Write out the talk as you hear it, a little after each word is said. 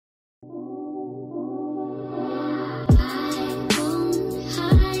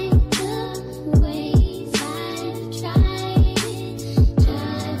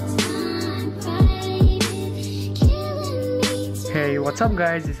What's up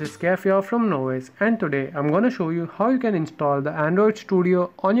guys, this is Kafia from Noise, and today I'm gonna show you how you can install the Android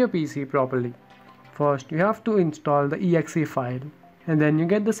Studio on your PC properly. First you have to install the exe file and then you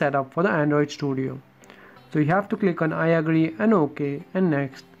get the setup for the Android Studio. So you have to click on I agree and OK and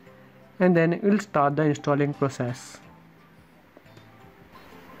next, and then it will start the installing process.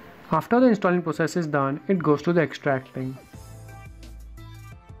 After the installing process is done, it goes to the extracting.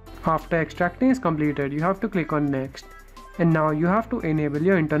 After extracting is completed, you have to click on next, and now you have to enable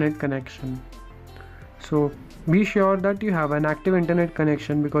your internet connection. So be sure that you have an active internet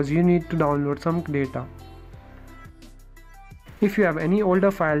connection because you need to download some data. If you have any older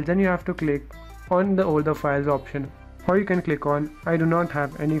files, then you have to click on the older files option, or you can click on I do not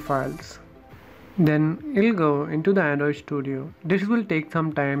have any files. Then it'll go into the Android Studio. This will take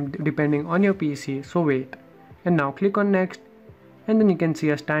some time depending on your PC, so wait. And now click on next, and then you can see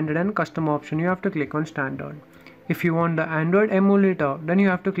a standard and custom option. You have to click on standard. If you want the Android emulator, then you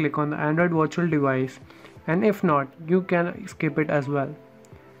have to click on the Android virtual device, and if not, you can skip it as well.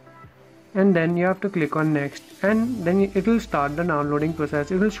 And then you have to click on next, and then it will start the downloading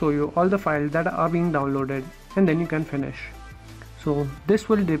process. It will show you all the files that are being downloaded, and then you can finish. So this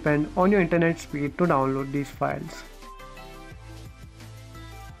will depend on your internet speed to download these files.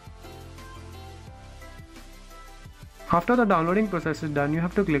 After the downloading process is done, you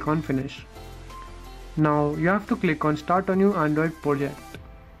have to click on finish. Now you have to click on start a new Android project.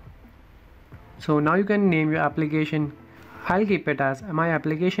 So now you can name your application. I'll keep it as my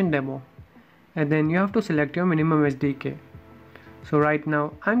application demo, and then you have to select your minimum SDK. So right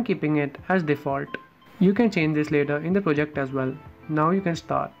now I'm keeping it as default. You can change this later in the project as well. Now you can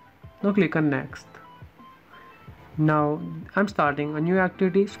start. Now click on next. Now I'm starting a new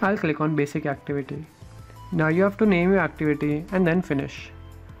activity, so I'll click on basic activity. Now you have to name your activity and then finish.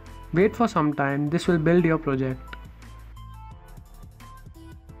 Wait for some time, this will build your project.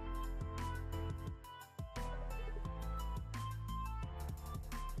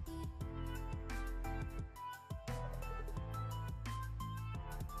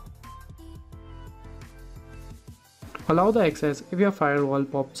 Allow the access if your firewall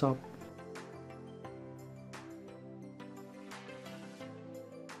pops up.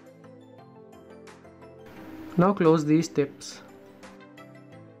 Now close these tips.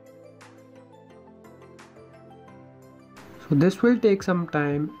 So this will take some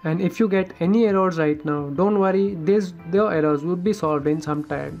time, and if you get any errors right now, don't worry, their errors would be solved in some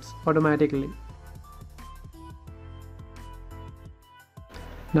times automatically.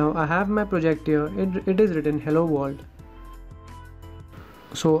 Now I have my project here, it is written hello world.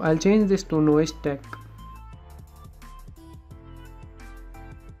 So I'll change this to Noise Tech.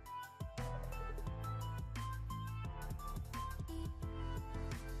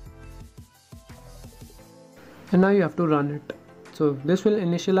 And now you have to run it. So this will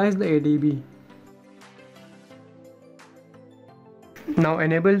initialize the ADB. Now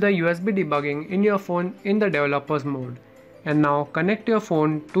enable the USB debugging in your phone in the developers mode. And now connect your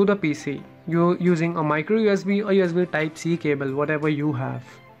phone to the PC using a micro USB or USB Type-C cable, whatever you have.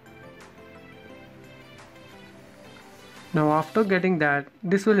 Now after getting that,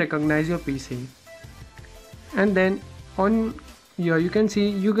 this will recognize your PC. And then on here you can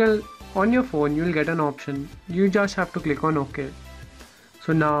see on your phone you will get an option. You just have to click on OK.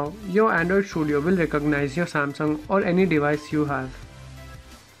 So now your Android Studio will recognize your Samsung or any device you have.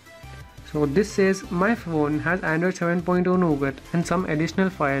 So this says my phone has Android 7.0 Nougat and some additional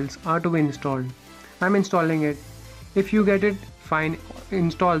files are to be installed. I'm installing it. If you get it, fine,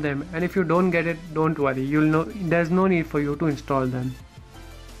 install them, and if you don't get it, don't worry, you'll know there's no need for you to install them.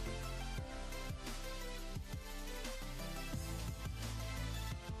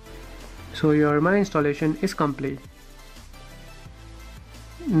 So my installation is complete.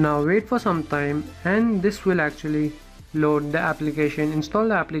 Now wait for some time, and this will actually load the application, install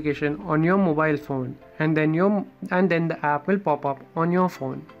the application on your mobile phone, and then the app will pop up on your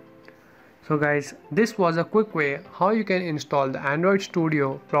phone. So guys, this was a quick way how you can install the Android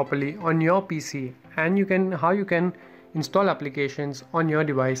Studio properly on your PC, and how you can install applications on your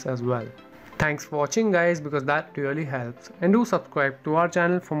device as well. Thanks for watching guys, because that really helps, and do subscribe to our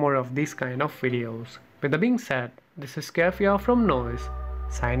channel for more of these kind of videos. With that being said, this is Kafia from Noise,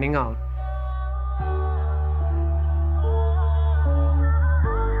 signing out.